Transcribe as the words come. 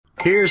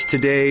Here's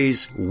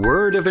today's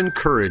word of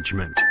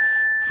encouragement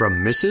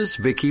from Mrs.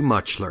 Vicky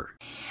Muchler.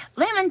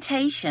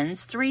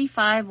 Lamentations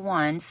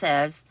 3:5-1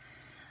 says,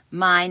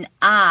 "Mine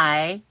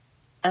eye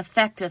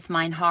affecteth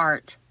mine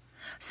heart."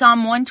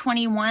 Psalm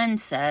 121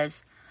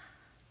 says,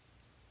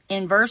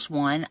 in verse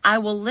 1, "I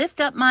will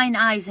lift up mine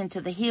eyes into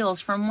the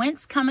hills, from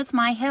whence cometh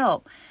my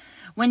help."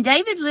 When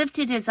David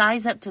lifted his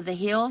eyes up to the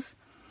hills,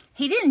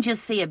 he didn't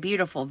just see a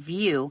beautiful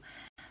view.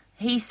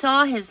 He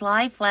saw his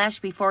life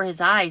flash before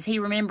his eyes. He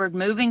remembered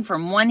moving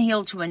from one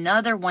hill to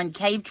another, one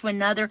cave to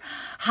another,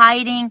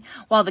 hiding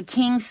while the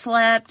king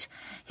slept,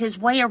 his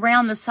way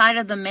around the side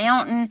of the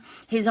mountain,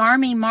 his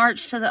army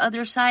marched to the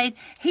other side.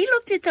 He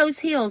looked at those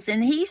hills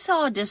and he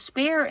saw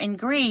despair and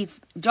grief,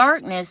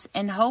 darkness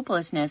and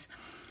hopelessness.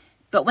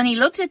 But when he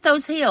looked at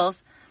those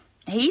hills,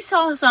 he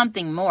saw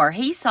something more.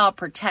 He saw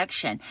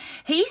protection.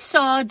 He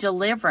saw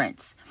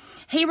deliverance.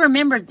 He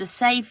remembered the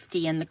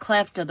safety in the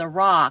cleft of the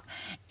rock.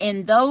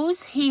 In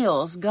those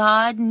hills,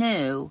 God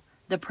knew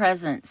the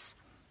presence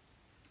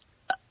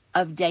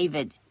of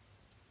David,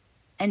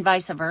 and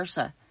vice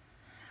versa.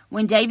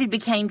 When David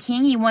became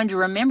king, he wanted to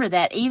remember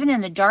that even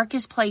in the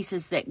darkest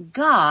places, that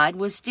God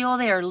was still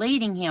there,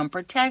 leading him,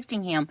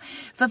 protecting him,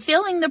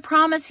 fulfilling the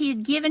promise he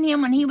had given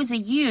him when he was a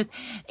youth,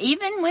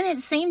 even when it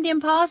seemed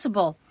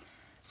impossible.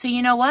 So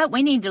you know what?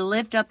 We need to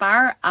lift up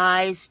our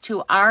eyes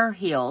to our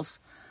hills.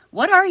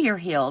 What are your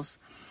hills?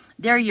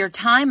 They're your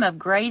time of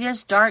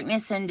greatest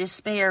darkness and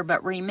despair,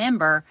 but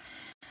remember,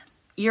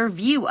 your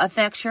view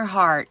affects your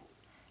heart.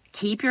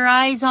 Keep your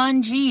eyes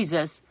on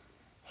Jesus.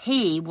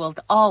 He will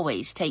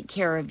always take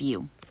care of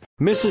you.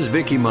 Mrs.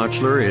 Vicky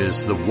Muchler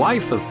is the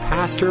wife of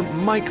Pastor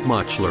Mike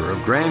Muchler of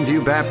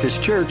Grandview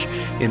Baptist Church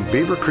in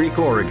Beaver Creek,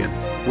 Oregon,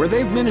 where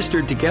they've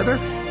ministered together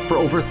for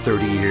over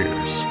 30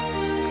 years.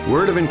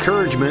 Word of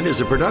Encouragement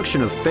is a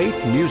production of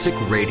Faith Music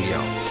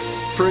Radio.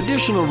 For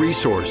additional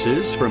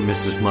resources from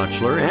Mrs.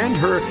 Muchler and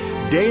her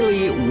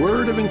daily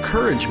Word of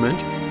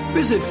Encouragement,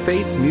 visit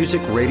Faith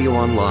Music Radio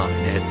online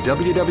at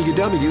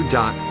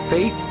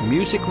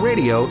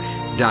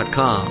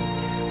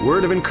www.faithmusicradio.com.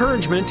 Word of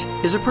Encouragement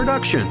is a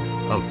production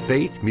of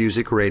Faith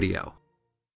Music Radio.